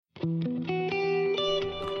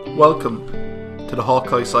Welcome to the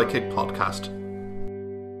Hawkeye Sidekick podcast.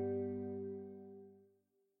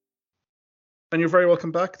 And you're very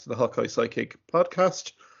welcome back to the Hawkeye Sidekick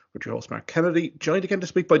podcast with your host Mark Kennedy, joined again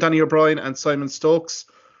this week by Danny O'Brien and Simon Stokes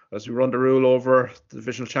as we run the rule over the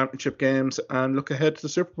divisional championship games and look ahead to the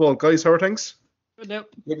Super Bowl. Guys, how are things? Good now.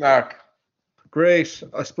 Good, Mark. Great.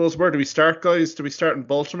 I suppose, where do we start, guys? Do we start in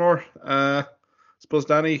Baltimore? I suppose,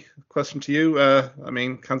 Danny, question to you.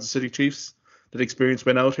 Kansas City Chiefs, did the experience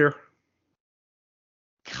win out here?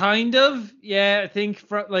 Kind of, yeah. I think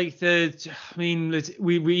we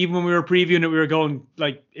even when we were previewing it, we were going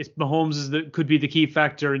like it's Mahomes could be the key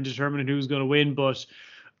factor in determining who's going to win. But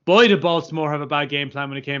boy, did Baltimore have a bad game plan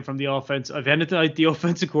when it came from the offense. If anything, like the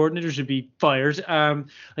offensive coordinator should be fired.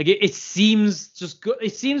 It seems just good.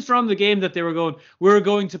 It seems from the game that we're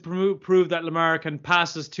going to prove that Lamar can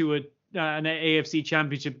pass us to an AFC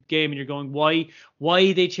championship game, and you're going, why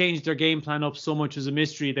they changed their game plan up so much is a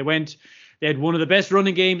mystery. They had one of the best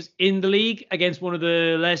running games in the league against one of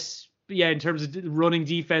the less, in terms of running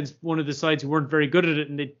defense, one of the sides who weren't very good at it,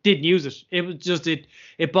 and they didn't use it. It was just, it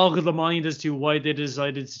boggled the mind as to why they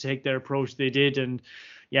decided to take their approach they did. And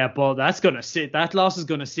but that loss is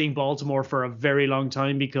going to sting Baltimore for a very long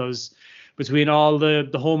time, because between all the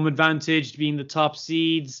home advantage, being the top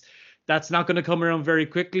seeds, that's not going to come around very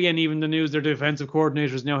quickly. And even the news, their defensive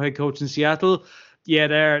coordinator is now head coach in Seattle.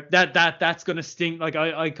 Yeah, that's going to sting. Like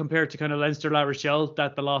I compare it to kind of Leinster La Rochelle,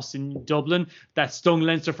 that the loss in Dublin, that stung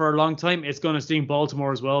Leinster for a long time. It's going to sting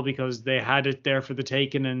Baltimore as well, because they had it there for the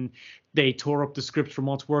taking and they tore up the script from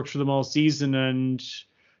what's worked for them all season. And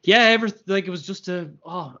it was just a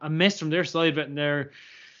mess from their side, but they're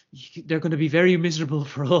going to be very miserable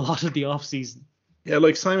for a lot of the off season. Yeah,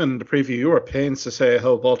 like Simon in the preview, you were pains to say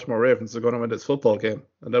how Baltimore Ravens are going to win this football game,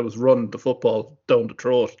 and that was run the football down the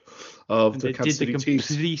throat of the Kansas City Chiefs.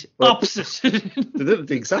 They did the complete opposite. They did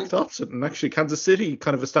the exact opposite, and actually Kansas City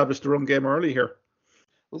kind of established the run game early here.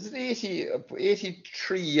 Was it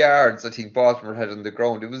 83 yards? I think Baltimore had on the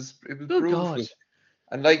ground. It was brutal. God.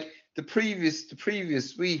 And like the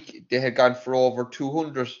previous week, they had gone for over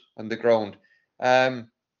 200 on the ground.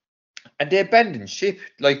 And they abandoned ship.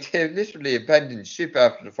 Like, they literally abandoned ship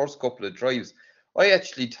after the first couple of drives. I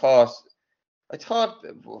actually think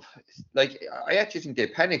they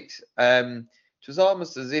panicked. It was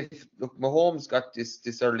almost as if, look, Mahomes got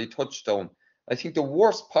this early touchdown. I think the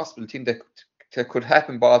worst possible thing that could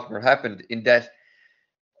happen, Baltimore, happened in that,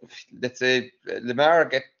 let's say, Lamar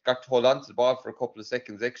got to hold on to the ball for a couple of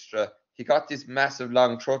seconds extra. He got this massive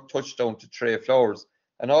long touchdown to Trey Flowers.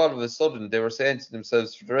 And all of a sudden, they were saying to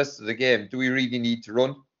themselves for the rest of the game, do we really need to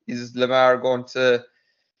run? Is Lamar going to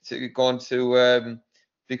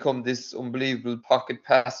become this unbelievable pocket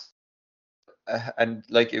pass? And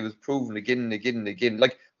like, it was proven again and again and again.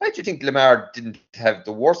 Like, I actually think Lamar didn't have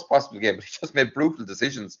the worst possible game, but he just made brutal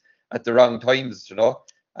decisions at the wrong times,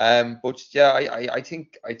 I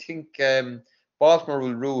think Baltimore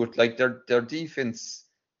will rule it. Like, their defense,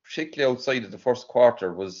 particularly outside of the first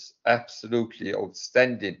quarter, was absolutely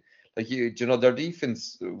outstanding. Like, their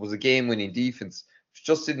defense was a game-winning defense.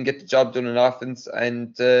 Just didn't get the job done in offense,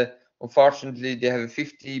 and unfortunately, they have a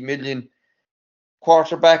 $50 million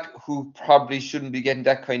quarterback who probably shouldn't be getting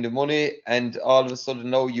that kind of money. And all of a sudden,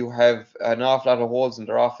 now you have an awful lot of holes in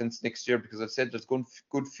their offense next year, because I've said there's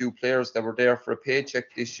good few players that were there for a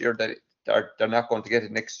paycheck this year that they're not going to get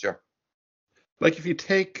it next year. Like, if you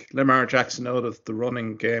take Lamar Jackson out of the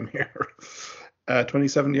running game here,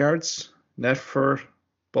 27 yards net for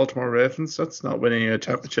Baltimore Ravens. That's not winning a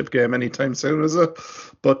championship game anytime soon, is it?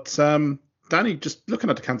 But Danny, just looking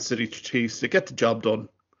at the Kansas City Chiefs, they get the job done.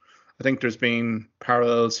 I think there's been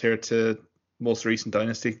parallels here to most recent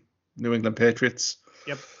dynasty, New England Patriots.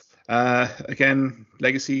 Yep. Again,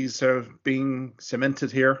 legacies are being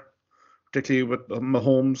cemented here, particularly with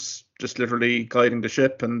Mahomes just literally guiding the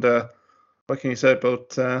ship. And what can you say about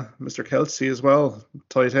Mr. Kelsey as well?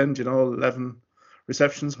 Tight end, 11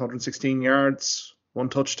 receptions, 116 yards, 1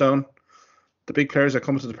 touchdown. The big players are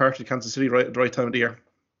coming to the party, Kansas City, right at the right time of the year.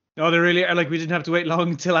 No, they really are. Like, we didn't have to wait long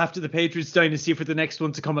until after the Patriots dynasty for the next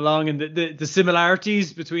one to come along. And the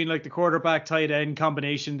similarities between, like, the quarterback tight end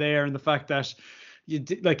combination there, and the fact that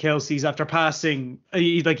like Kelsey's after passing,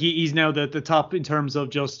 he's now the top in terms of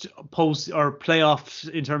just post or playoffs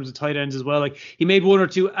in terms of tight ends as well. Like, he made 1 or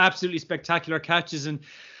 2 absolutely spectacular catches. And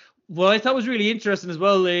what I thought was really interesting as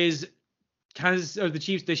well is the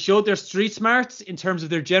Chiefs, they showed their street smarts in terms of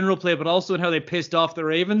their general play, but also in how they pissed off the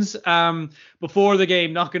Ravens before the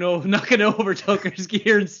game, knocking over Tucker's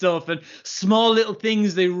gear and stuff, and small little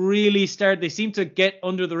things. They seem to get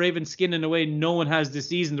under the Ravens' skin in a way no one has this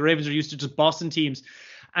season. The Ravens are used to just bossing teams.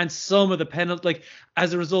 and some of the penalty, like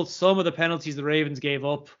as a result, some of the penalties the Ravens gave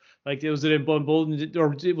up. Like it was in Bolton,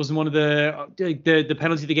 or it was one of the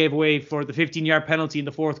penalty they gave away for the 15-yard penalty in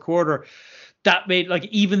the fourth quarter. That made, like,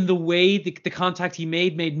 even the way the contact he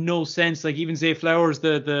made no sense. Like even Zay Flowers,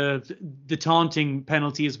 the taunting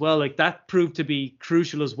penalty as well, like that proved to be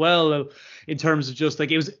crucial as well, in terms of just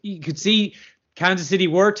like, it was, you could see Kansas City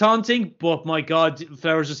were taunting, but my God,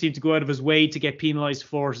 Flowers just seemed to go out of his way to get penalized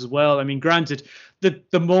for it as well. I mean, granted,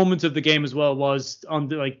 the moment of the game as well was on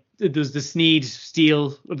the, like, there's the Snead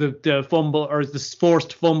steal, the fumble, or the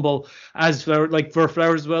forced fumble as like for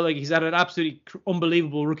Flowers as well. Like he's had an absolutely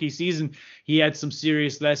unbelievable rookie season. He had some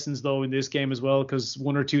serious lessons though in this game as well, because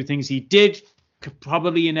one or two things he did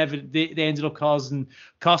probably they ended up costing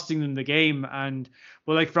them the game. And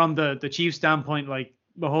well, like from the Chiefs standpoint, like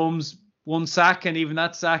Mahomes, one sack, and even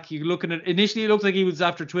that sack, you're looking at, initially it looked like he was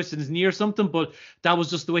after twisting his knee or something, but that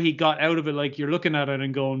was just the way he got out of it. Like you're looking at it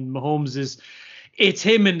and going, Mahomes it's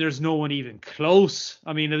him and there's no one even close.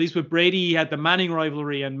 I mean, at least with Brady, he had the Manning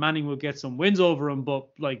rivalry and Manning will get some wins over him, but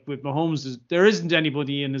like with Mahomes, there isn't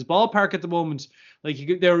anybody in his ballpark at the moment. Like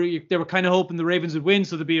they were kind of hoping the Ravens would win,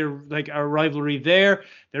 so there'd be a rivalry there.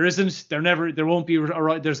 There isn't. There won't be.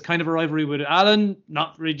 There's kind of a rivalry with Allen,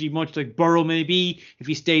 not really much. Like Burrow maybe if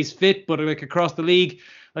he stays fit, but like across the league,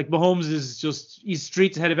 like Mahomes he's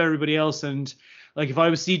streets ahead of everybody else. And like if I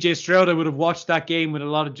was CJ Stroud, I would have watched that game with a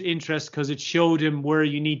lot of interest, because it showed him where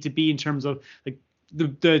you need to be in terms of, like,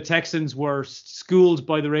 the Texans were schooled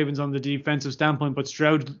by the Ravens on the defensive standpoint, but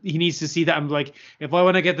Stroud, he needs to see that. I'm like, if I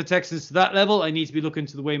want to get the Texans to that level, I need to be looking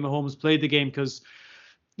to the way Mahomes played the game, because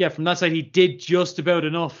yeah, from that side he did just about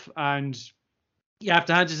enough. And you have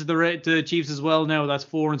to hand it to the Chiefs as well. Now that's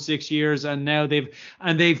 4 and 6 years, and now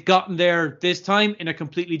they've gotten there this time in a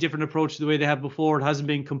completely different approach to the way they have before. It hasn't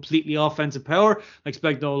been completely offensive power. I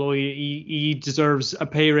expect although he deserves a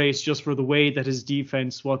pay raise just for the way that his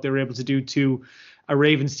defense, what they were able to do to a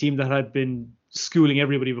Ravens team that had been schooling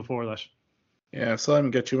everybody before that. Yeah,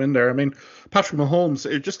 Simon, get you in there. I mean, Patrick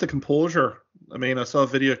Mahomes, just the composure. I mean, I saw a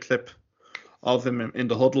video clip of him in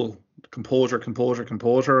the huddle. Composure.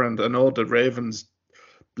 And I know the Ravens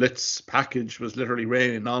blitz package was literally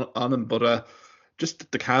raining on him, but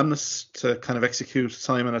just the calmness to kind of execute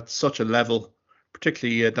Simon at such a level,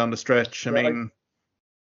 particularly down the stretch. I mean,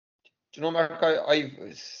 do you know, Mark, I've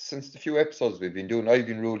since the few episodes we've been doing, I've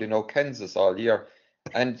been ruling out Kansas all year,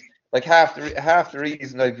 and like half the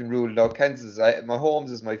reason I've been ruling out Kansas, Mahomes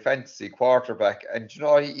is my fantasy quarterback, and you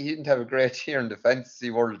know he didn't have a great year in the fantasy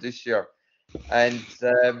world this year, and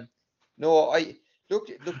no, I look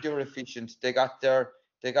they were efficient. They got their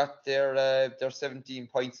 17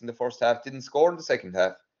 points in the first half, didn't score in the second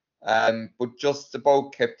half, but just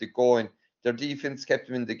about kept it going. Their defense kept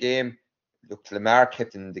them in the game. Look, Lamar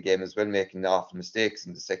kept him in the game as well, making off mistakes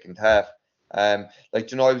in the second half.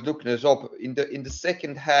 Like, you know, I was looking it up in the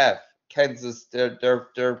second half. Kansas,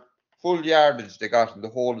 their full yardage they got in the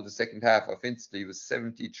whole of the second half offensively was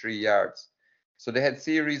 73 yards. So they had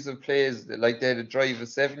series of plays, like they had a drive of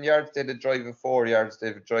 7 yards, they had a drive of 4 yards, they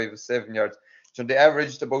had a drive of 7 yards. So they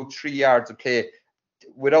averaged about 3 yards a play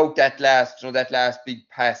without that last big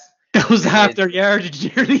pass. That was half their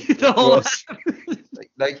yardage nearly the whole.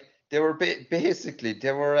 Like they were basically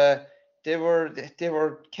they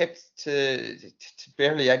were kept to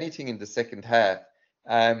barely anything in the second half.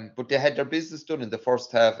 But they had their business done in the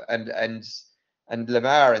first half, and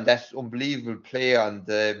Lamar and that unbelievable play on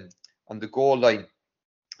the goal line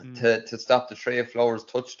to stop the Trey Flowers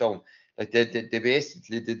touchdown. Like they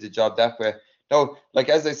basically did the job that way. Now, like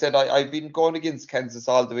as I said, I've been going against Kansas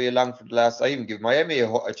all the way along for the last. I even give Miami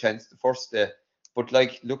a chance the first day. But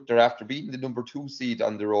like, look, they're after beating the number 2 seed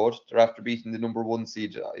on the road. They're after beating the number 1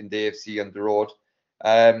 seed in the AFC on the road.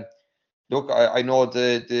 Look, I know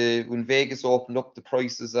when Vegas opened up the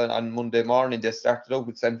prices on Monday morning, they started out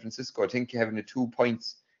with San Francisco. I think having the 2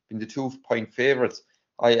 points, being the 2-point favourites.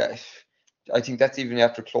 I think that's even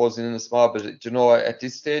after closing in a small. But you know, at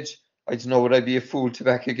this stage, I don't know, would I be a fool to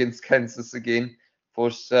back against Kansas again?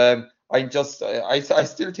 But I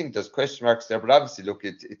still think there's question marks there. But obviously, look,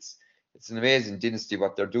 it's an amazing dynasty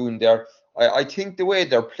what they're doing there. I think the way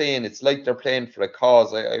they're playing, it's like they're playing for a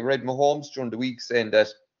cause. I read Mahomes during the week saying that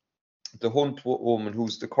the Hunt woman,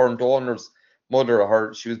 who's the current owner's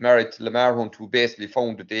mother, she was married to Lamar Hunt, who basically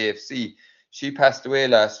founded the AFC. She passed away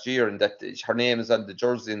last year, and that her name is on the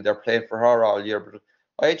jersey, and they're playing for her all year. But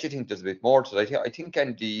I actually think there's a bit more to it. I think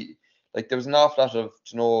Andy, like there was an awful lot of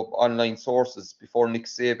online sources before Nick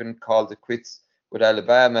Saban called it quits with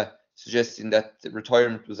Alabama, suggesting that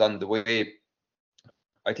retirement was on the way.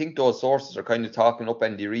 I think those sources are kind of talking up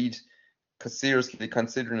Andy Reid seriously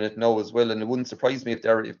considering it now as well, and it wouldn't surprise me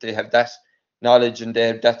if they have that knowledge and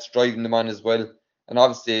that's driving them on as well. And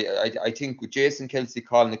obviously, I think with Jason Kelsey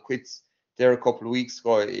calling it quits there a couple of weeks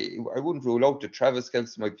ago, I wouldn't rule out that Travis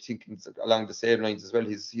Kelsey might be thinking along the same lines as well.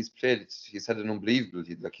 He's played, he's had an unbelievable,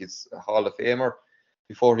 he's a Hall of Famer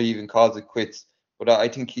before he even calls it quits. But I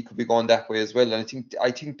think he could be going that way as well. And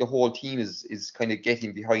I think the whole team is kind of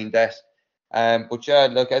getting behind that. But yeah,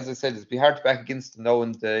 look, as I said, it'd be hard to back against them now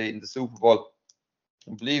in the Super Bowl.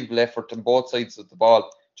 Unbelievable effort on both sides of the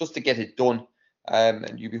ball just to get it done.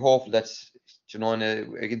 And you'd be hopeful that,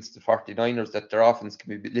 against the 49ers, that their offense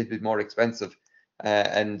can be a little bit more expensive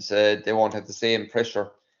and they won't have the same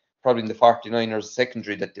pressure probably in the 49ers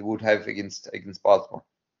secondary that they would have against Baltimore.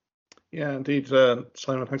 Yeah, indeed,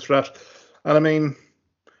 Simon, thanks for that. And I mean,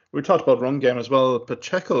 we talked about run game as well.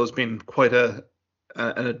 Pacheco has been quite an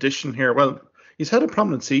addition here. Well, he's had a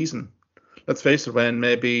prominent season. Let's face it, when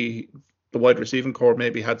maybe the wide receiving core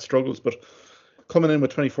maybe had struggles, but coming in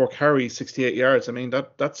with 24 carries, 68 yards, I mean,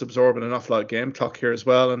 that's absorbing an awful lot of game clock here as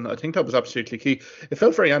well. And I think that was absolutely key. It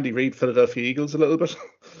felt very Andy Reid, Philadelphia Eagles a little bit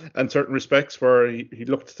in certain respects, where he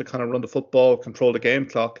looked to kind of run the football, control the game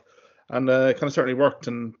clock, and it kind of certainly worked.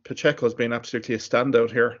 And Pacheco has been absolutely a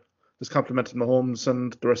standout here. Has complemented Mahomes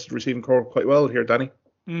and the rest of the receiving core quite well here, Danny.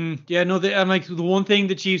 Yeah, no, and like the one thing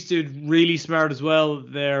the Chiefs did really smart as well,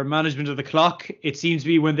 their management of the clock. It seems to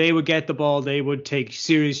be when they would get the ball, they would take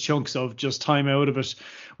serious chunks of just time out of it.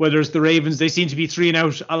 Whether it's the Ravens, they seem to be 3 and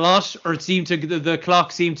out a lot, or it seemed to the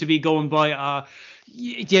clock seemed to be going by.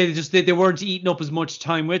 They weren't eating up as much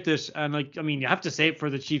time with it. And like, I mean, you have to say it for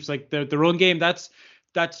the Chiefs, like the run game, that's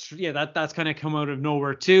kind of come out of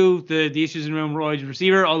nowhere too. The issues around wide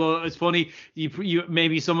receiver, although it's funny, you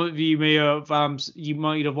maybe some of you may have you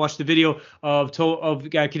might have watched the video of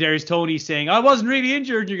Kadarius Toney saying I wasn't really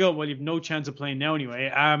injured. You go, well, you've no chance of playing now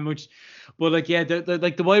anyway. But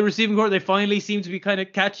like the wide receiving core, they finally seem to be kind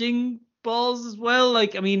of catching balls as well.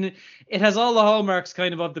 Like, I mean, it has all the hallmarks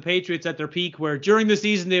kind of the Patriots at their peak, where during the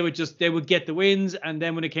season they would get the wins, and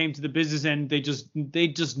then when it came to the business end, they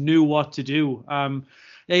just knew what to do.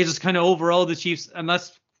 They just kind of overall the Chiefs, and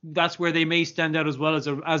that's where they may stand out as well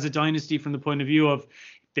as a dynasty from the point of view of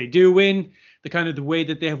if they do win, the way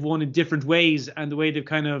that they have won in different ways, and the way they've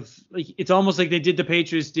kind of, like, it's almost like they did the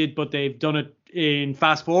Patriots did, but they've done it in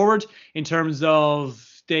fast forward in terms of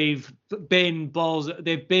they've been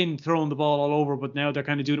throwing the ball all over, but now they're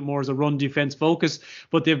kind of doing it more as a run defense focus.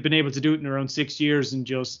 But they've been able to do it in around 6 years, and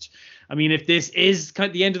just, I mean, if this is kind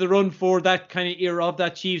of the end of the run for that kind of era of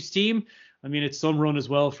that Chiefs team, I mean, it's some run as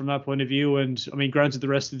well from that point of view. And I mean, granted, the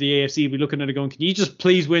rest of the AFC will be looking at it going, can you just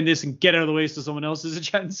please win this and get out of the way so someone else has a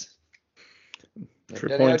chance?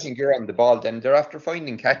 I think you're on the ball then. They're after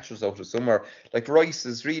finding catchers out of somewhere. Like Rice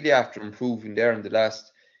is really after improving there in the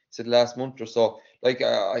last month or so. Like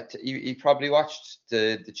he probably watched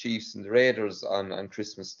the Chiefs and the Raiders on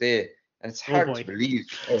Christmas Day, and it's hard to believe.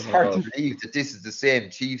 It's hard to believe that this is the same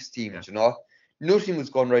Chiefs team. Yeah. You know, nothing was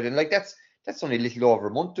going right, and like that's only a little over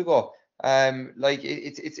a month ago. Like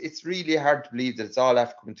it's really hard to believe that it's all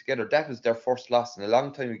after coming together. That was their first loss in a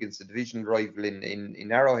long time against a divisional rival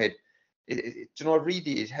in Arrowhead.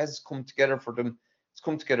 Really, it has come together for them. It's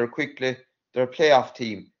come together quickly. They're a playoff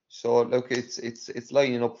team, so look, it's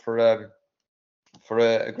lining up for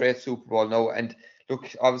a great Super Bowl now. And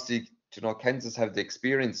look, obviously, Kansas have the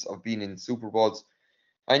experience of being in Super Bowls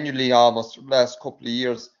annually almost the last couple of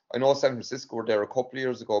years. I know San Francisco were there a couple of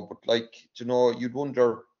years ago, but like, you'd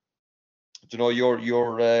wonder,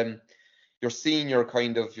 your senior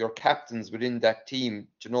kind of your captains within that team,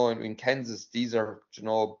 in Kansas, these are,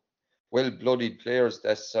 well-blooded players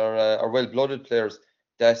that are well-blooded players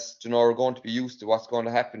that, are going to be used to what's going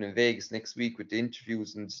to happen in Vegas next week with the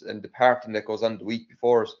interviews and the partying that goes on the week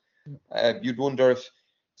before it. You'd wonder if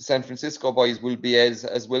the San Francisco boys will be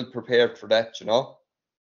as well prepared for that,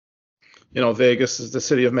 Vegas is the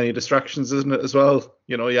city of many distractions, isn't it, as well?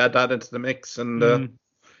 You add that into the mix, and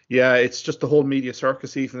yeah, it's just the whole media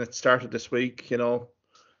circus. Even it started this week,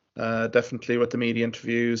 definitely with the media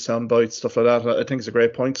interviews, sound bites, stuff like that. I think it's a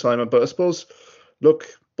great point, Simon. But I suppose, look,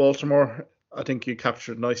 Baltimore, I think you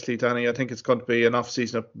captured nicely, Danny. I think it's going to be an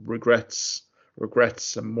off-season of regrets,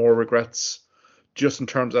 and more regrets, just in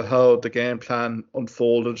terms of how the game plan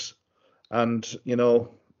unfolded. And,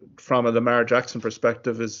 from a Lamar Jackson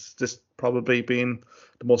perspective, is this probably been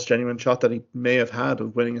the most genuine shot that he may have had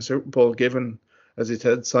of winning a Super Bowl, given, as he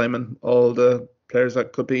said, Simon, all the players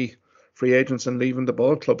that could be free agents and leaving the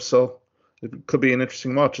ball club. So it could be an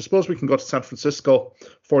interesting watch. I suppose we can go to San Francisco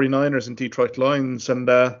 49ers and Detroit Lions. And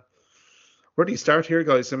where do you start here,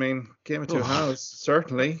 guys? I mean, game of two halves,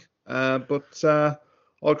 certainly. But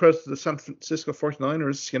all credit to the San Francisco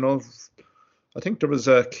 49ers. I think there was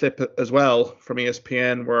a clip as well from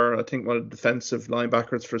ESPN where I think one of the defensive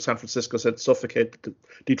linebackers for San Francisco said suffocate the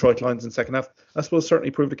Detroit Lions in second half. I suppose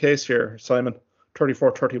certainly proved the case here, Simon.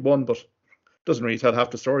 34-31, but doesn't really tell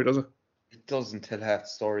half the story, does it? It doesn't tell half the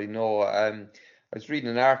story, no. I was reading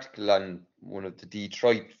an article on one of the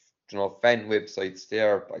Detroit, fan websites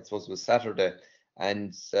there. I suppose it was Saturday,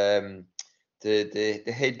 and the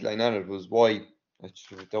headline on it was why. I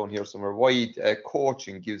should have it down here somewhere. Why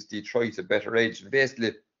coaching gives Detroit a better edge. And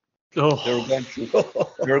basically, they were going through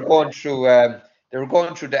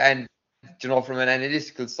the end. From an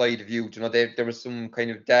analytical side of view, there was some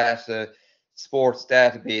kind of data, sports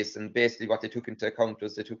database, and basically what they took into account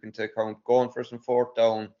was going first and fourth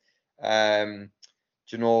down, the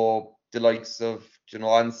likes of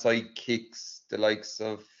onside kicks, the likes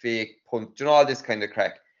of fake punt, all this kind of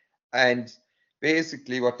crack, and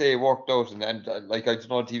basically what they worked out, and I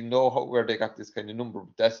don't even know where they got this kind of number,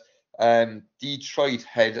 but that Detroit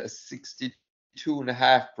had a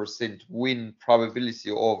 62.5% win probability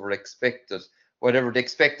over expected, whatever the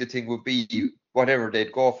expected thing would be, whatever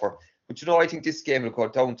they'd go for. But I think this game will go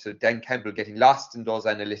down to Dan Campbell getting lost in those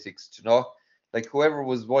analytics, like whoever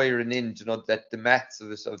was wiring in, that the maths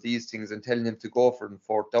of these things and telling him to go for it in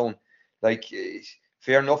fourth down, like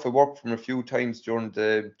fair enough, it worked from a few times during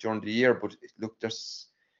the year, but look,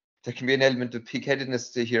 there can be an element of pig-headedness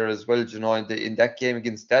to here as well, in that game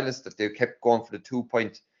against Dallas, that they kept going for the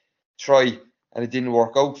 2-point try and it didn't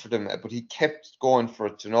work out for them, but he kept going for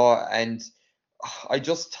it, and I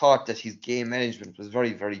just thought that his game management was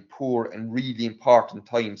very, very poor and really important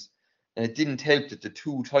times, and it didn't help that the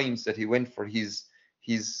 2 times that he went for his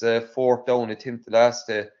fourth down attempt the last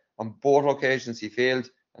day, on both occasions he failed,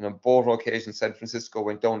 and on both occasions San Francisco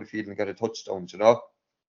went down the field and got a touchdown.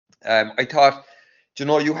 I thought,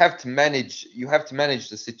 you have to manage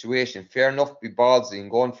the situation. Fair enough, be ballsy and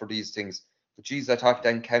going for these things, but geez, I thought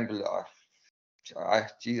Dan Campbell, I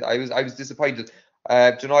was disappointed.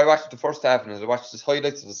 I watched the first half and I watched the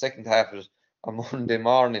highlights of the second half of it on Monday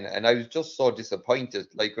morning, and I was just so disappointed.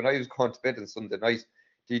 Like when I was going to bed on Sunday night,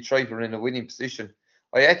 Detroit were in a winning position.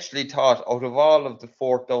 I actually thought out of all of the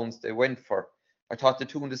fourth downs they went for, I thought the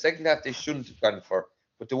 2 in the second half they shouldn't have gone for,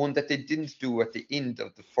 but the one that they didn't do at the end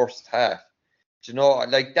of the first half,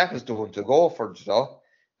 like that was the one to go for,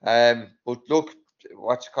 But look,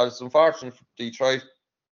 it's unfortunate for Detroit.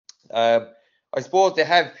 I suppose they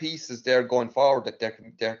have pieces there going forward that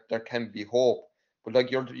there can be hope, but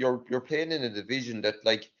like you're playing in a division that,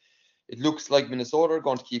 like, it looks like Minnesota are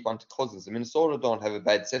going to keep on to Cousins, and Minnesota don't have a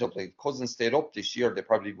bad setup. Like Cousins stayed up this year, they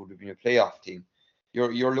probably would have been a playoff team.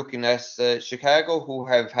 You're looking at Chicago, who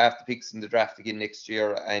have half the picks in the draft again next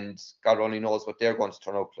year, and God only knows what they're going to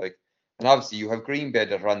turn out like. And obviously you have Green Bay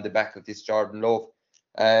that are on the back of this Jordan Love,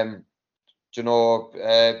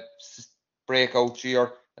 breakout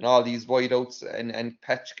year, and all these wideouts and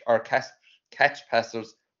catch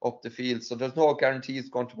passers up the field. So there's no guarantee it's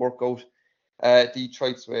going to work out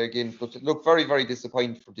Detroit's way again. But it looked very, very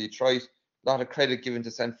disappointing for Detroit. A lot of credit given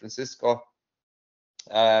to San Francisco.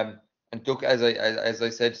 And look, as I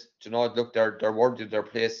said, look, they're worthy of their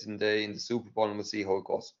place in the Super Bowl, and we'll see how it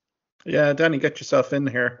goes. Yeah, Danny, get yourself in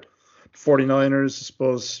here. 49ers, I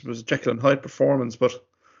suppose, was a Jekyll and Hyde performance, but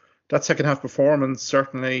that second half performance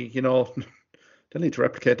certainly, they'll need to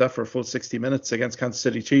replicate that for a full 60 minutes against Kansas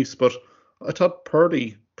City Chiefs. But I thought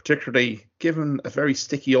Purdy, particularly, given a very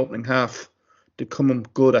sticky opening half, did come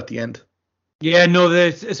good at the end. Yeah, no,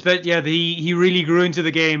 he really grew into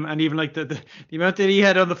the game, and even like the amount that he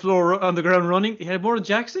had on the floor, on the ground running, he had more than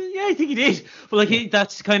Jackson. Yeah, I think he did. But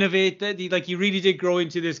that's kind of it. He really did grow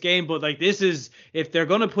into this game. But like, this is, if they're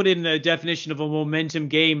gonna put in a definition of a momentum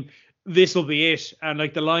game, this will be it. And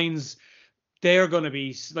like the Lions, they're going to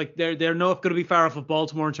be like they're not going to be far off of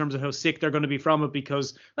Baltimore in terms of how sick they're going to be from it,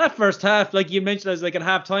 because that first half, like you mentioned, as like at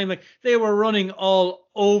halftime, like they were running all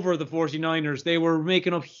over the 49ers. They were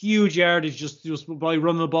making up huge yardage just by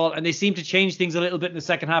running the ball, and they seemed to change things a little bit in the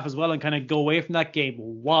second half as well and kind of go away from that game.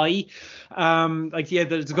 Why?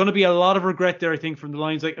 There's going to be a lot of regret there, I think, from the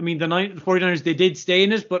Lions. Like, I mean, the 49ers, they did stay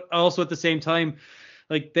in it, but also at the same time,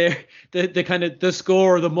 like the kind of the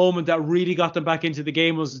score, the moment that really got them back into the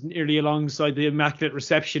game was nearly alongside the immaculate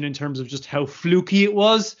reception in terms of just how fluky it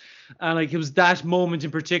was. And like it was that moment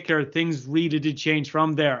in particular, things really did change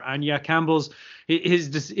from there. And yeah, Campbell's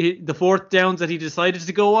the fourth downs that he decided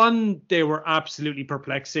to go on, they were absolutely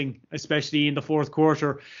perplexing, especially in the fourth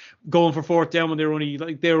quarter, going for fourth down when they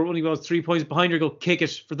were only about 3 points behind. You go kick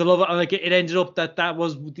it for the love of, like it ended up that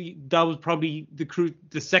was probably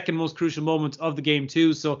the second most crucial moment of the game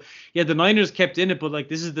too. So yeah, the Niners kept in it, but like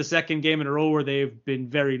this is the second game in a row where they've been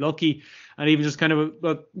very lucky. And even just kind of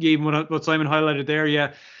what Simon highlighted there,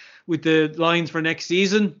 yeah, with the lines for next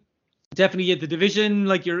season. Definitely at the division,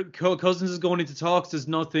 like your Cousins is going into talks. There's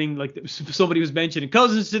nothing like somebody was mentioning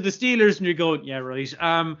Cousins to the Steelers, and you're going, yeah, right.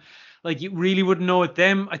 Like you really wouldn't know it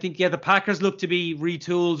them. I think, yeah, the Packers look to be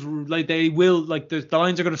retooled. Like they will, like the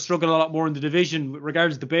Lions are going to struggle a lot more in the division with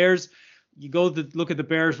regards to the Bears. You go to look at the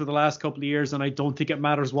Bears for the last couple of years, and I don't think it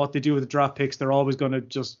matters what they do with the draft picks. They're always going to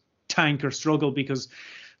just tank or struggle because,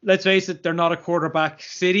 let's face it, they're not a quarterback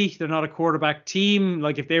city. They're not a quarterback team.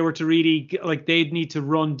 Like if they were to really, like they'd need to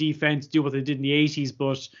run defense, do what they did in the 80s.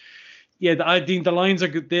 But yeah, I think the Lions are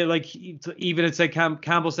good. They like, even it's like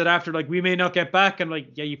Campbell said after, like we may not get back, and like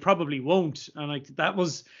yeah, you probably won't. And like that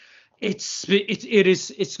was, it's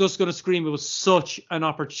just going to scream. It was such an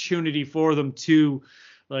opportunity for them to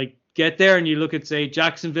like get there. And you look at say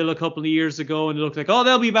Jacksonville a couple of years ago, and it looked like, oh,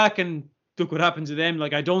 they'll be back, and look what happened to them.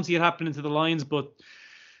 Like I don't see it happening to the Lions, but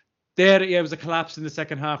it was a collapse in the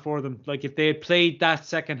second half for them. Like if they had played that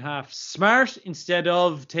second half smart instead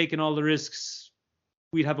of taking all the risks,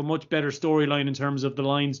 we'd have a much better storyline in terms of the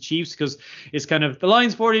Lions Chiefs, because it's kind of the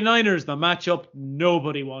Lions 49ers, the matchup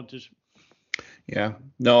nobody wanted. Yeah,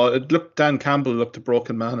 no, Dan Campbell looked a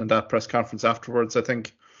broken man in that press conference afterwards. I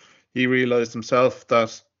think he realized himself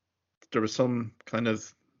that there was some kind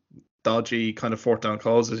of dodgy kind of fourth down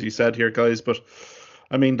calls, as you said here, guys. But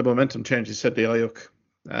I mean, the momentum change. You said the Ayuk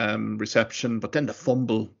reception, but then the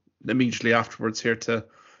fumble immediately afterwards here to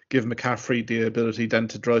give McCaffrey the ability then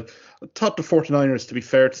to drive. I thought the 49ers, to be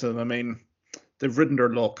fair to them, I mean, they've ridden their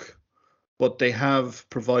luck, but they have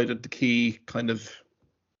provided the key kind of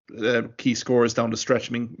key scores down the stretch.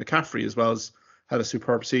 I mean, McCaffrey as well has had a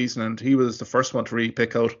superb season, and he was the first one to really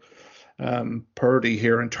pick out Purdy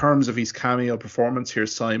here in terms of his cameo performance here,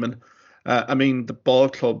 Simon. I mean, the ball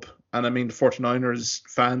club, and I mean, the 49ers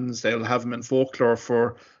fans, they'll have him in folklore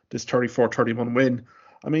for this 34-31 win.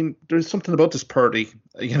 I mean, there's something about this Purdy,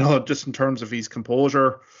 just in terms of his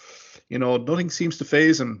composure. Nothing seems to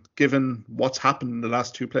faze him, given what's happened in the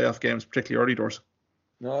last two playoff games, particularly early doors.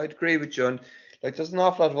 No, I'd agree with you. Like, there's an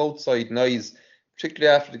awful lot of outside noise,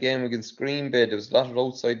 particularly after the game against Green Bay. There was a lot of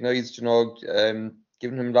outside noise, giving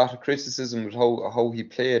him a lot of criticism with how he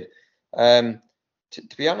played.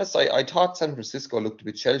 To be honest, I thought San Francisco looked a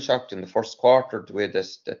bit shell-shocked in the first quarter, the way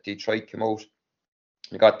that Detroit came out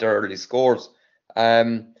and got their early scores.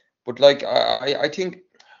 But like I think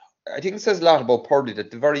it says a lot about Purdy that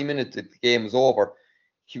the very minute that the game was over,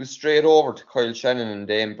 he was straight over to Kyle Shannon and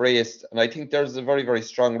they embraced. And I think there's a very, very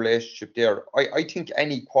strong relationship there. I think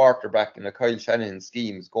any quarterback in a Kyle Shannon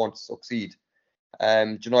scheme is going to succeed. I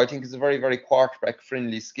think it's a very, very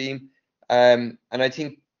quarterback-friendly scheme. And I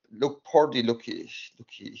think, look, Purdy,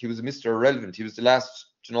 he was Mr. Irrelevant. He was the last,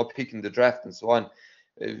 pick in the draft and so on.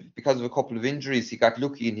 Because of a couple of injuries, he got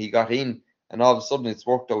lucky and he got in. And all of a sudden, it's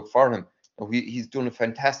worked out for him. He's done a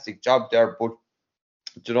fantastic job there. But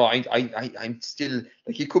I'm still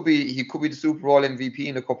like he could be the Super Bowl MVP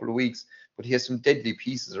in a couple of weeks. But he has some deadly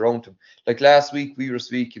pieces around him. Like last week, we were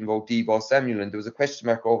speaking about Deebo Samuel, and there was a question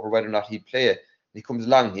mark over whether or not he'd play. He comes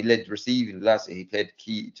along, he led receiving last year, he played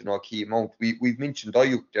key amount. We've mentioned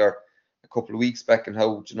Ayuk there a couple of weeks back, and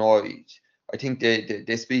how I think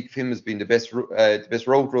they speak of him as being the best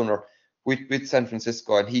road runner with San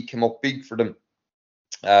Francisco, and he came up big for them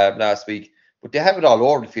last week. But they have it all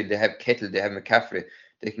over the field. They have Kettle, they have McCaffrey.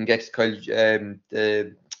 They can get Kyle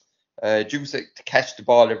Juice to catch the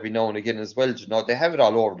ball every now and again as well. They have it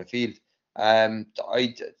all over the field. They're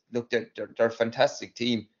a fantastic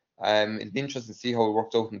team. It'll be interesting to see how it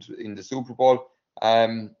works out in the Super Bowl.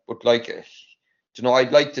 But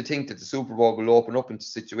I'd like to think that the Super Bowl will open up into a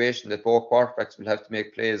situation that both quarterbacks will have to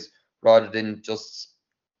make plays rather than just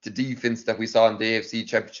the defense that we saw in the AFC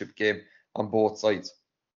Championship game on both sides.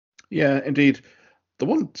 Yeah, indeed. The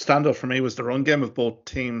one standout for me was the run game of both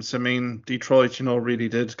teams. I mean, Detroit, really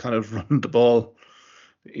did kind of run the ball,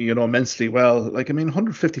 immensely well.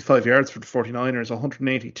 155 yards for the 49ers,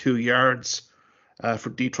 182 yards for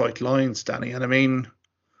Detroit Lions, Danny. And I mean,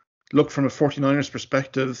 look, from a 49ers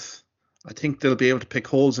perspective, I think they'll be able to pick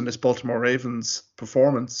holes in this Baltimore Ravens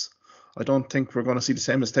performance. I don't think we're going to see the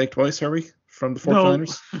same mistake twice, are we, from the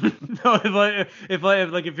 49ers? No,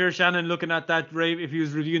 if you're Shannon looking at that, if he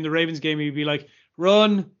was reviewing the Ravens game, he'd be like,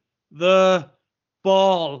 run, the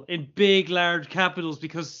ball in big, large capitals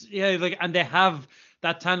because and they have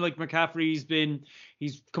that time. Like McCaffrey,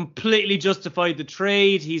 he's completely justified the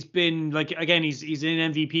trade. He's been like, again, he's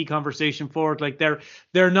in MVP conversation for it. Like they're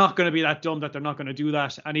not going to be that dumb that they're not going to do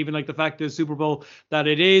that. And even like the fact that the Super Bowl, that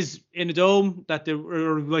it is in a dome, that it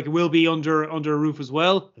will be under a roof as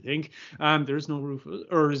well. I think there is no roof,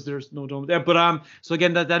 or is there's no dome there? But so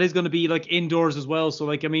again, that is going to be like indoors as well. So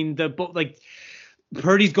like, I mean,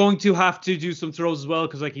 Purdy's going to have to do some throws as well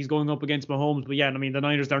because like he's going up against Mahomes. But yeah, I mean the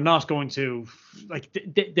Niners, they're not going to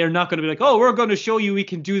they're not going to be like, oh, we're going to show you we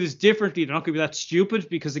can do this differently. They're not going to be that stupid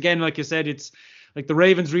because again, like you said, it's like the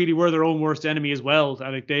Ravens really were their own worst enemy as well.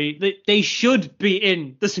 And like they should be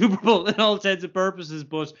in the Super Bowl in all intents and purposes.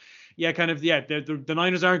 But yeah, the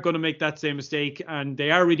Niners aren't going to make that same mistake, and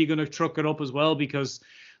they are really going to truck it up as well because,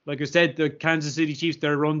 like I said, the Kansas City Chiefs,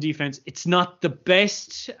 their run defense, it's not the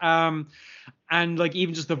best. And like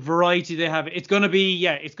even just the variety they have, it's going to be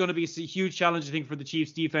a huge challenge, I think, for the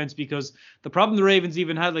Chiefs defense because the problem the Ravens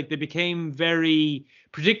even had, like they became very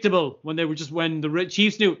predictable when the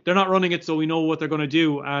Chiefs knew they're not running it, so we know what they're going to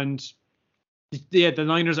do. And yeah, the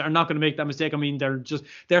Niners are not going to make that mistake. I mean,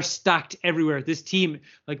 they're stacked everywhere. This team,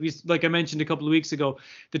 like I mentioned a couple of weeks ago,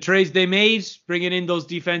 the trades they made, bringing in those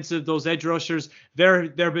edge rushers,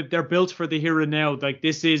 they're built for the here and now. Like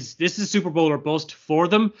this is Super Bowl or bust for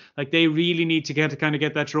them. Like they really need to get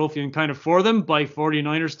that trophy, and kind of for them by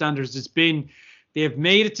 49ers standards, they have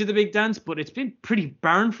made it to the big dance, but it's been pretty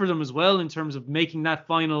barren for them as well in terms of making that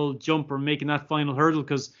final jump or making that final hurdle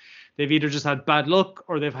because they've either just had bad luck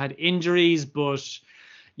or they've had injuries. But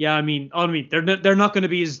yeah, I mean, they're not going to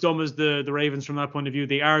be as dumb as the Ravens from that point of view.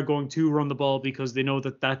 They are going to run the ball because they know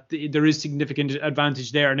that there is significant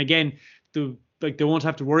advantage there. And again, they won't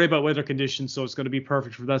have to worry about weather conditions, so it's going to be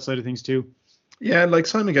perfect for that side of things too. Yeah, like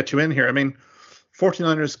Simon got you in here. I mean,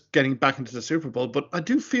 49ers getting back into the Super Bowl, but I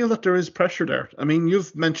do feel that there is pressure there. I mean,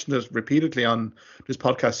 you've mentioned it repeatedly on this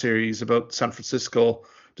podcast series about San Francisco.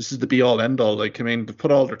 This is the be all end all. Like, I mean, they've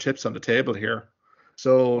put all their chips on the table here.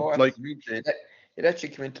 So, it actually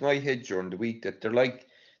came into my head during the week that they're like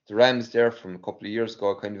the Rams there from a couple of years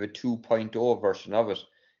ago, kind of a 2.0 version of it.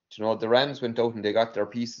 You know, the Rams went out and they got their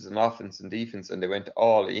pieces in offense and defense, and they went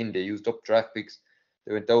all in. They used up draft picks.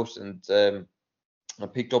 They went out and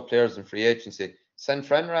picked up players in free agency. San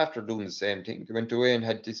Fran are after doing the same thing. They went away and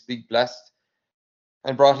had this big blast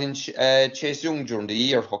and brought in Chase Young during the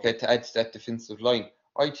year, to add to that defensive line.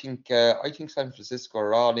 I think San Francisco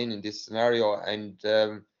are all in this scenario, and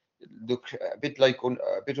look a bit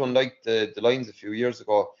unlike the Lions a few years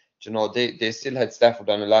ago. You know, they still had Stafford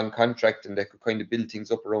on a long contract, and they could kind of build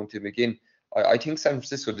things up around him again. I think San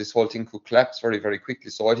Francisco, this whole thing could collapse very, very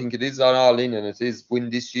quickly. So I think it is all in, and it is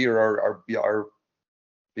win this year or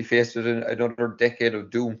be faced with another decade of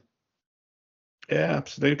doom. Yeah,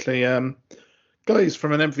 absolutely. Guys,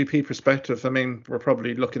 from an MVP perspective, I mean, we're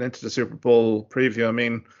probably looking into the Super Bowl preview. I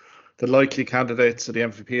mean, the likely candidates of the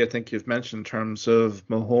MVP, I think you've mentioned in terms of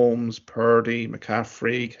Mahomes, Purdy,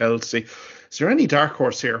 McCaffrey, Kelsey. Is there any dark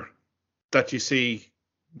horse here that you see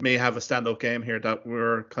may have a standout game here that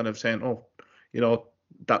we're kind of saying, oh, you know,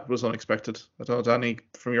 that was unexpected? I don't know, Danny,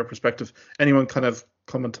 from your perspective, anyone kind of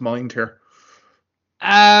coming to mind here?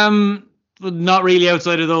 Not really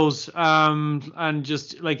outside of those. And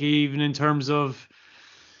just like even in terms of,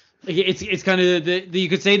 it's kind of you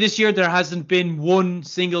could say this year there hasn't been one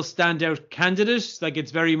single standout candidate. Like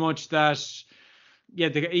it's very much that, yeah,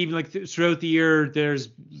 even like throughout the year,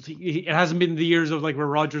 it hasn't been the years of like where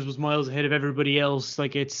Rodgers was miles ahead of everybody else.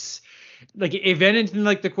 Like it's like if anything,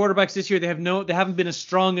 like the quarterbacks this year, they haven't been as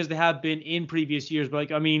strong as they have been in previous years. But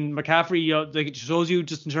like I mean, McCaffrey, like it shows you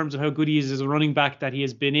just in terms of how good he is as a running back that he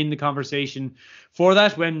has been in the conversation for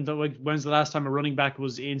that. When's the last time a running back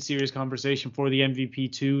was in serious conversation for the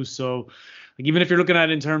MVP too? So like even if you're looking at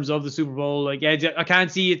it in terms of the Super Bowl, like yeah, I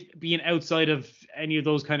can't see it being outside of any of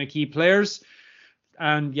those kind of key players.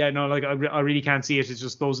 And yeah, no, like I really can't see it. It's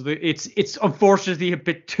just it's unfortunately a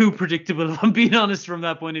bit too predictable, if I'm being honest from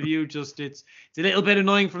that point of view. Just it's a little bit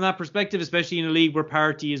annoying from that perspective, especially in a league where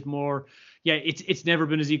parity is more. Yeah, it's never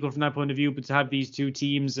been as equal from that point of view. But to have these two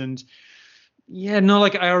teams and yeah, no,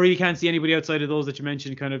 like I really can't see anybody outside of those that you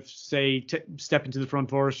mentioned kind of say step into the front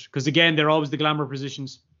for it, because again, they're always the glamour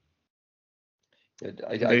positions.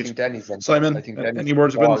 I think Danny's on. Simon, any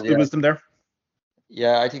words of wisdom there?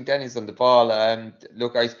 Yeah, I think Danny's on the ball. And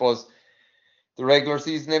look, I suppose the regular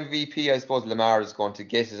season MVP, I suppose Lamar is going to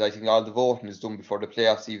get it. I think all the voting is done before the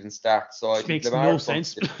playoffs even start. So I think Lamar no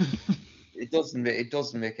sense. It doesn't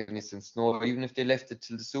make any sense. No, even if they left it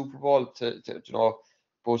till the Super Bowl, you know.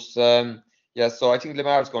 But Yeah, so I think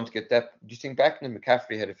Lamar's going to get that. Do you think Beckton and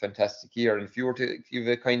McCaffrey had a fantastic year? And if you have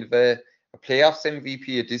a kind of a playoffs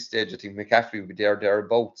MVP at this stage, I think McCaffrey would be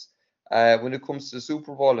thereabouts. When it comes to the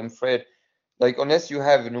Super Bowl, I'm afraid, like unless you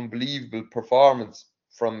have an unbelievable performance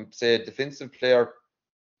from, say, a defensive player,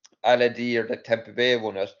 a la the year that Tampa Bay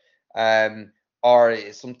won it, or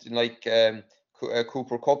something like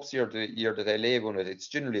Cooper Cup's year, the year that LA won it, it's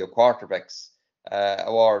generally a quarterback's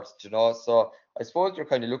award, So I suppose you're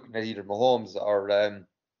kind of looking at either Mahomes or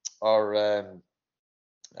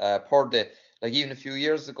Purdy. Like even a few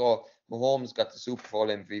years ago, Mahomes got the Super Bowl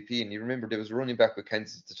MVP, and you remember there was a running back with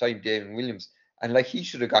Kansas at the time, Damon Williams, and like he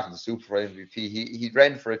should have gotten the Super Bowl MVP. He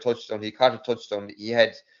ran for a touchdown, he caught a touchdown, he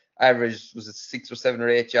had average, was it 6 or 7 or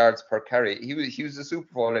 8 yards per carry. He was the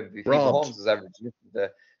Super Bowl MVP. Robbed. Mahomes was average.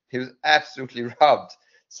 He was absolutely robbed.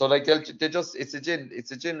 So like they just it's a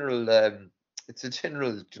general it's a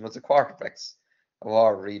quarterbacks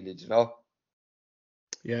award really,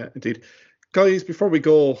 Yeah, indeed. Guys, before we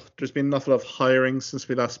go, there's been an awful lot of hiring since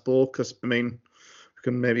we last spoke. 'Cause, I mean, we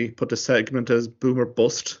can maybe put the segment as boomer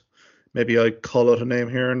bust. Maybe I call out a name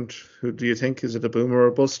here, and who do you think? Is it a boomer or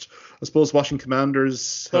a bust? I suppose Washington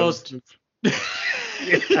Commanders Bust.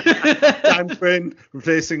 Dan Quinn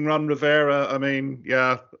replacing Ron Rivera. I mean,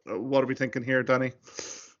 yeah, what are we thinking here, Danny?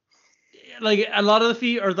 Like a lot of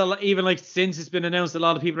the even like since it's been announced, a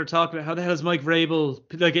lot of people are talking about how the hell is Mike Vrabel.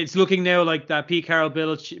 Like it's looking now like that Pete Carroll,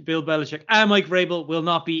 Bill Belichick, and Mike Vrabel will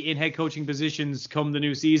not be in head coaching positions come the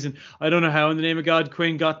new season. I don't know how in the name of God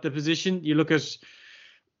Quinn got the position. You look at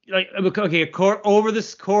over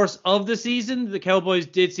this course of the season, the Cowboys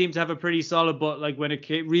did seem to have a pretty solid, but like when it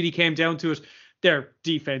really came down to it, their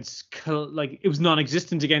defense, like it was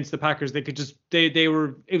non-existent against the Packers. They could just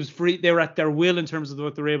it was free. They were at their will in terms of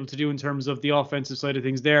what they were able to do in terms of the offensive side of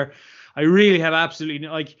things. There, I really have absolutely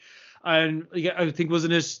and I think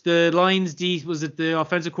wasn't it the Lions was it the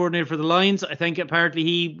offensive coordinator for the Lions? I think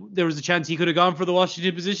apparently there was a chance he could have gone for the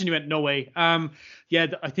Washington position. He went no way. Yeah,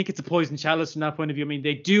 I think it's a poison chalice from that point of view. I mean,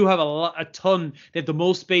 they do have a ton. They have the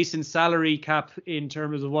most space in salary cap in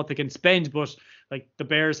terms of what they can spend, but like the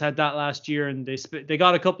Bears had that last year, and they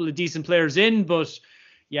got a couple of decent players in, but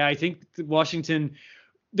yeah, I think Washington,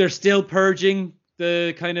 they're still purging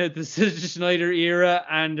the kind of the Schneider era,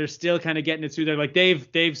 and they're still kind of getting it through there. Like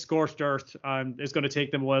they've scorched earth, and it's going to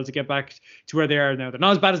take them a while to get back to where they are now. They're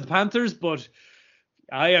not as bad as the Panthers, but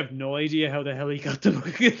I have no idea how the hell he got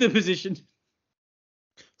the position.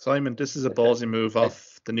 Simon, this is a ballsy move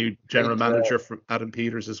off the new general manager from Adam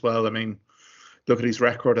Peters as well. I mean, look at his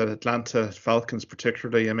record at Atlanta Falcons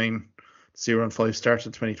particularly. I mean, 0-5 start to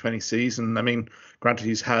the 2020 season. I mean, granted,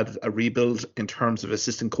 he's had a rebuild in terms of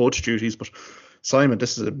assistant coach duties, but Simon,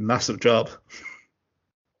 this is a massive job.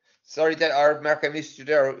 Sorry, Mark, I missed you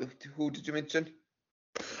there. Who did you mention?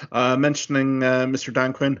 Mentioning Mr.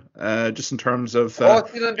 Dan Quinn, just in terms of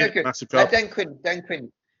massive job.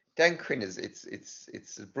 Dan Quinn is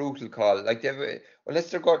it's a brutal call. Like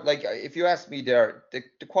unless they're got like if you ask me there, the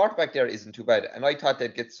quarterback there isn't too bad, and I thought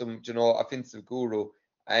they'd get some offensive guru,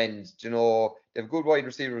 and they have good wide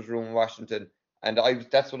receivers room in Washington, and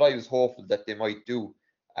that's what I was hopeful that they might do.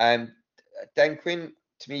 Dan Quinn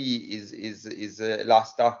to me is a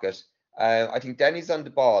lost docket. I think Danny's on the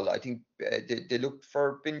ball. I think they looked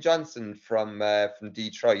for Ben Johnson from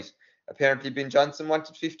Detroit. Apparently Ben Johnson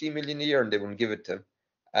wanted $15 million a year, and they wouldn't give it to him.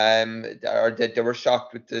 Or they were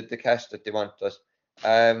shocked with the cash that they wanted.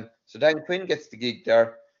 So Dan Quinn gets the gig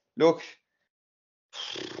there. Look,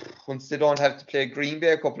 once they don't have to play Green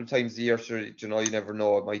Bay a couple of times a year, sure, you never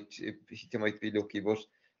know. They might be lucky, but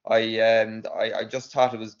I just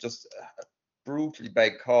thought it was just a brutally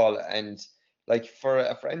bad call, and like for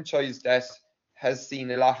a franchise that has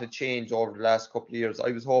seen a lot of change over the last couple of years,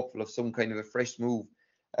 I was hopeful of some kind of a fresh move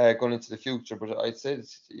going into the future. But I'd say,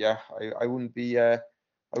 I wouldn't be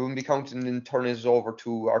counting in turning it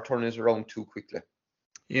around too quickly.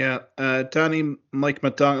 Yeah, Danny, Mike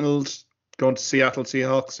McDonald going to Seattle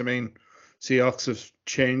Seahawks. I mean, Seahawks have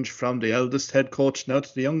changed from the eldest head coach now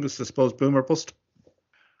to the youngest, I suppose, boomer bust.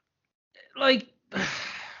 Like,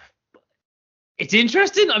 it's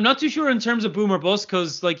interesting. I'm not too sure in terms of boomer bust,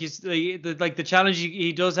 because like the challenge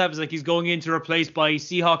he does have is like he's going in to replace by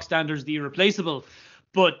Seahawks standards the irreplaceable.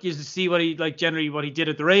 But you see what he generally what he did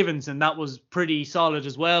at the Ravens, and that was pretty solid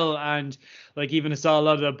as well. And like even I saw a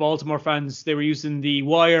lot of the Baltimore fans, they were using the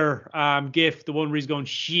Wire gif, the one where he's going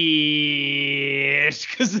shit,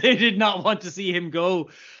 because they did not want to see him go.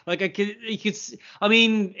 Like could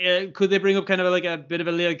they bring up kind of like a bit of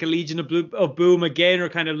a Legion of Boom again, or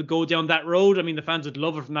kind of go down that road? I mean, the fans would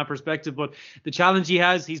love it from that perspective. But the challenge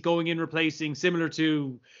he's going in replacing, similar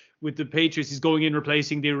to with the Patriots, he's going in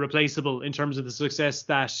replacing the irreplaceable in terms of the success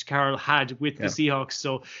that Carroll had with the Seahawks.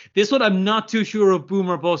 So this one, I'm not too sure of boom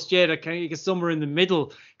or bust yet. I kind of get somewhere in the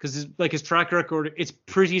middle because like his track record, it's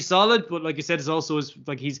pretty solid. But like you said, it's also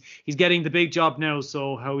like he's getting the big job now.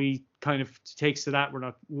 So how he kind of takes to that,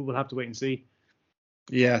 we'll have to wait and see.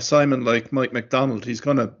 Yeah, Simon, like Mike McDonald, he's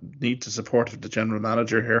going to need the support of the general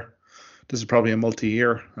manager here. This is probably a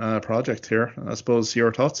multi-year project here. I suppose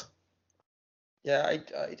your thoughts? Yeah,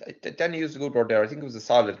 Danny used a good word there. I think it was a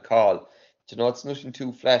solid call. It's nothing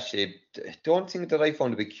too flashy. Don't think that I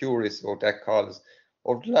found a bit curious about that call is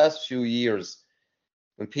over the last few years,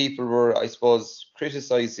 when people were, I suppose,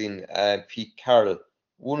 criticising Pete Carroll,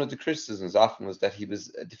 one of the criticisms often was that he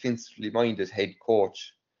was a defensively minded head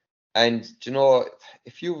coach. And,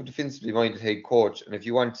 if you have a defensively minded head coach and if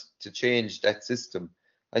you want to change that system,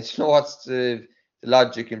 I don't know what's the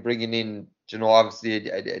logic in bringing in, obviously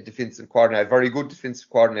a defensive coordinator, a very good defensive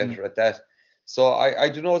coordinator at that. So I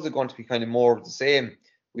don't know if they're going to be kind of more of the same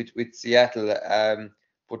with Seattle.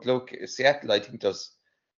 But look, Seattle, I think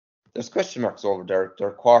there's question marks over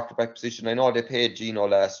their quarterback position. I know they paid Geno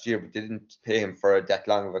last year, but they didn't pay him for that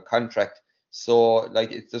long of a contract. So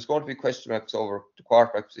there's going to be question marks over the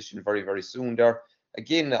quarterback position very, very soon there.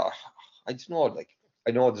 Again, I don't know,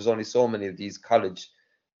 I know there's only so many of these college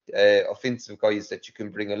offensive guys that you can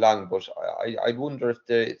bring along, but I wonder if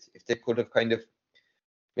they could have kind of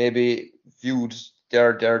maybe viewed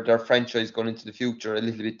their franchise going into the future a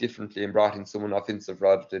little bit differently and brought in someone offensive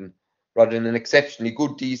rather than an exceptionally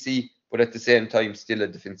good DC, but at the same time still a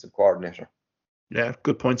defensive coordinator. Yeah,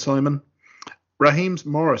 good point, Simon. Raheem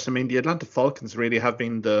Morris, I mean, the Atlanta Falcons really have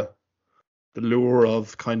been the lure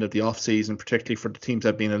of kind of the off-season, particularly for the teams that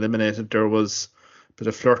have been eliminated. There was a bit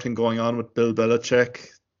of flirting going on with Bill Belichick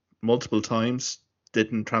multiple times,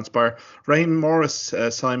 didn't transpire. Raheem Morris,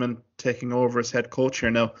 Simon, taking over as head coach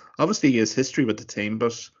here now. Obviously, he has history with the team,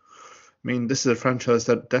 but I mean, this is a franchise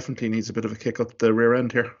that definitely needs a bit of a kick up the rear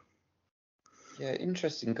end here. Yeah,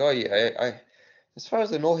 interesting guy. I as far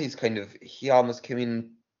as I know, he almost came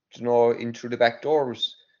in, in through the back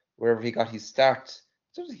doors wherever he got his start.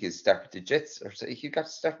 I don't think he started with the Jets, or he got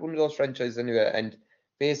to start one of those franchises anyway, and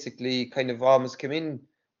basically kind of almost came in,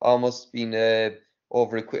 almost being an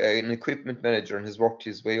equipment manager, and has worked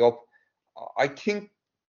his way up. I think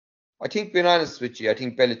being honest with you, I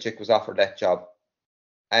think Belichick was offered that job,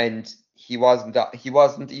 and he wasn't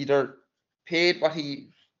either paid what he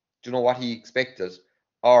expected,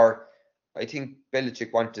 or I think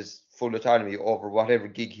Belichick wanted full autonomy over whatever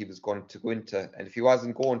gig he was going to go into. And if he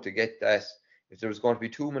wasn't going to get that, if there was going to be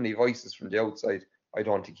too many voices from the outside, I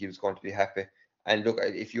don't think he was going to be happy. And look,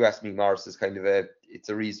 if you ask me, Morris is kind of it's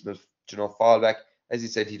a reasonable, fallback. As you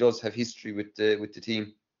said, he does have history with the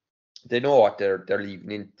team. They know what they're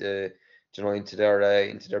leaving into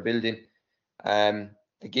their building.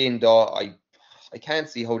 Again, though, I can't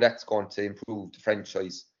see how that's going to improve the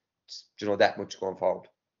franchise, that much going forward.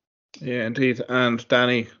 Yeah, indeed. And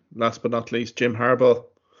Danny, last but not least, Jim Harbaugh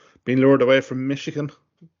being lured away from Michigan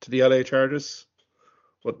to the LA Chargers.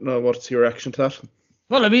 What's your reaction to that?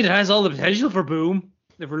 Well, I mean, it has all the potential for boom.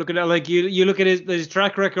 If we're looking at you look at his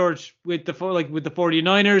track record with the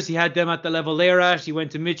 49ers, he had them at the level they're at. He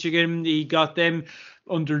went to Michigan, he got them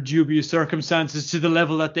under dubious circumstances to the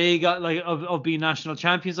level that they got, of being national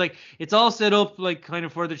champions. It's all set up kind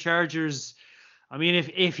of for the Chargers. I mean,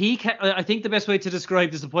 if he can, I think the best way to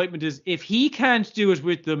describe disappointment is if he can't do it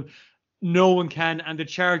with them, no one can. And the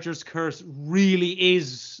Chargers curse really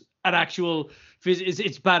is an actual.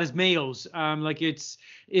 It's bad as Mayo's. It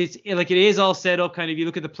is all set up. Kind of, you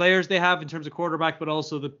look at the players they have in terms of quarterback, but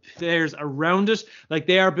also the players around it.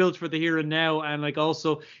 They are built for the here and now, and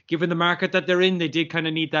also given the market that they're in, they did kind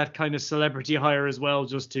of need that kind of celebrity hire as well,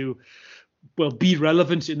 just to be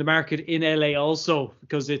relevant in the market in LA also,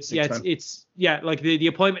 because the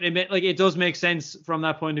appointment, it does make sense from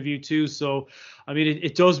that point of view too. So I mean,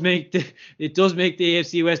 it does make the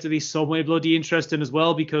AFC West at least some way bloody interesting as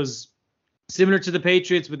well, because similar to the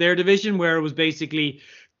Patriots with their division, where it was basically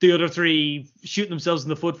the other three shooting themselves in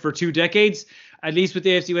the foot for 2 decades, at least with the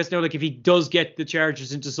AFC West now, if he does get the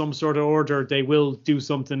Chargers into some sort of order, they will do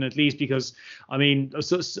something at least, because, I mean,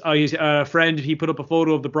 a friend, he put up a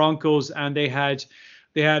photo of the Broncos, and they had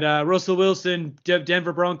Russell Wilson,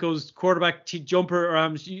 Denver Broncos quarterback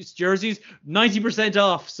jumper jerseys, 90%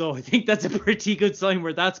 off. So I think that's a pretty good sign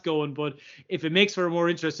where that's going. But if it makes for a more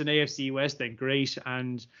interesting AFC West, then great.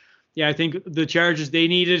 And yeah, I think the Chargers, they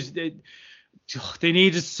needed they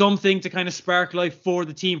needed something to kind of spark life for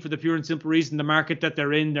the team, for the pure and simple reason the market that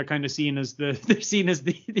they're in, they're kind of seen as the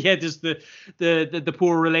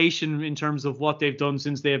poor relation in terms of what they've done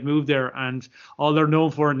since they have moved there, and all they're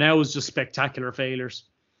known for now is just spectacular failures.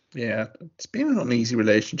 Yeah, it's been an uneasy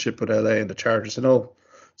relationship with LA and the Chargers. I know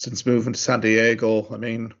since moving to San Diego, I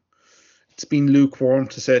mean, it's been lukewarm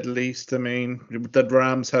to say the least. I mean, the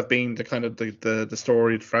Rams have been the kind of the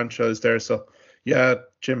storied franchise there. So, yeah,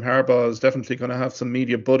 Jim Harbaugh is definitely going to have some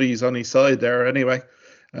media buddies on his side there anyway.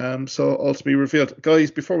 So, all to be revealed.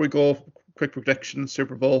 Guys, before we go, quick prediction,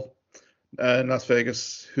 Super Bowl in Las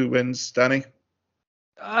Vegas. Who wins, Danny?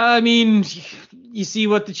 I mean, you see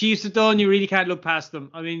what the Chiefs have done, you really can't look past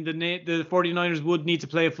them. I mean, the 49ers would need to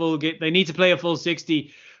play a full game. They need to play a full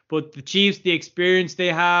 60, but the Chiefs, the experience they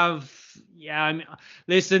have, yeah, I mean,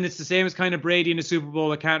 listen, it's the same as kind of Brady in the Super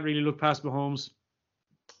Bowl. I can't really look past Mahomes.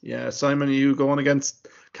 Yeah, Simon, are you going against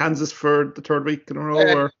Kansas for the third week in a row?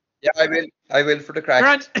 Or? Yeah, I will for the crack.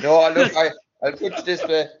 Grant. No, look, I'll put it this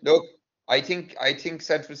way. Look, I think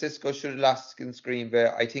San Francisco should have lost against Green Bay.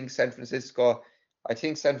 I think San Francisco,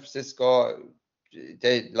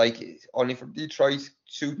 they like only from Detroit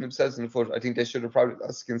shooting themselves in the foot. I think they should have probably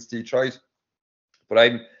lost against Detroit. But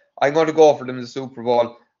I'm going to go for them in the Super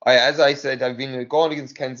Bowl. As I said, I've been going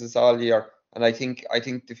against Kansas all year, and I think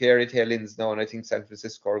the fairy tale ends now, and I think San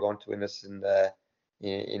Francisco are going to win us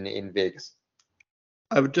in Vegas.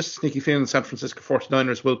 I would just sneaky feeling the San Francisco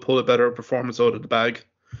 49ers will pull a better performance out of the bag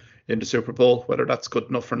in the Super Bowl. Whether that's good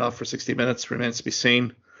enough or not for 60 minutes remains to be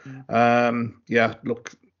seen. Yeah,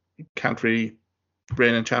 look, you can't really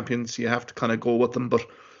reign in champions. You have to kind of go with them. But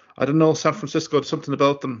I don't know, San Francisco, something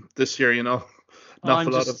about them this year, you know.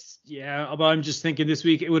 Yeah, but I'm just thinking this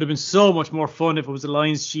week it would have been so much more fun if it was the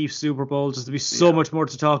Lions Chiefs Super Bowl, just to be so much more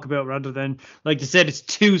to talk about rather than, like you said, it's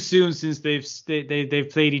too soon since they've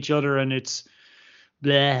played each other and it's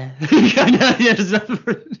blah.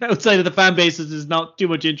 Outside of the fan bases, there's not too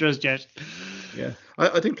much interest yet. Yeah,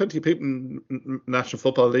 I think plenty of people in National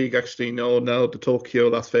Football League actually know now the Tokyo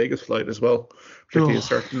Las Vegas flight as well, particularly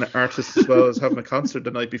certain artists as well as having a concert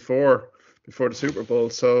the night before the Super Bowl.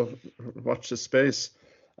 So watch this space.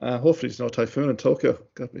 Hopefully there's no typhoon in Tokyo.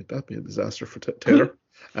 That'd be a disaster for Taylor.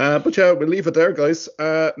 But yeah, we'll leave it there, guys.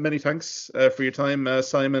 Many thanks for your time,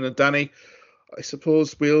 Simon and Danny. I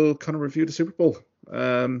suppose we'll kind of review the Super Bowl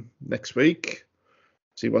next week.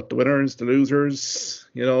 See what the winners, the losers,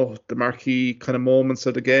 you know, the marquee kind of moments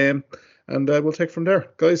of the game. And we'll take from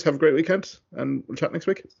there. Guys, have a great weekend and we'll chat next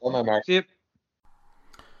week. See you.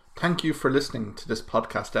 Thank you for listening to this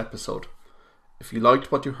podcast episode. If you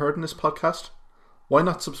liked what you heard in this podcast, why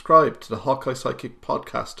not subscribe to the Hawkeye Sidekick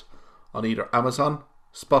podcast on either Amazon,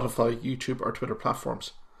 Spotify, YouTube or Twitter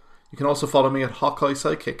platforms. You can also follow me at Hawkeye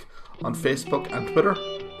Sidekick on Facebook and Twitter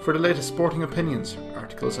for the latest sporting opinions,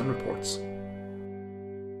 articles and reports.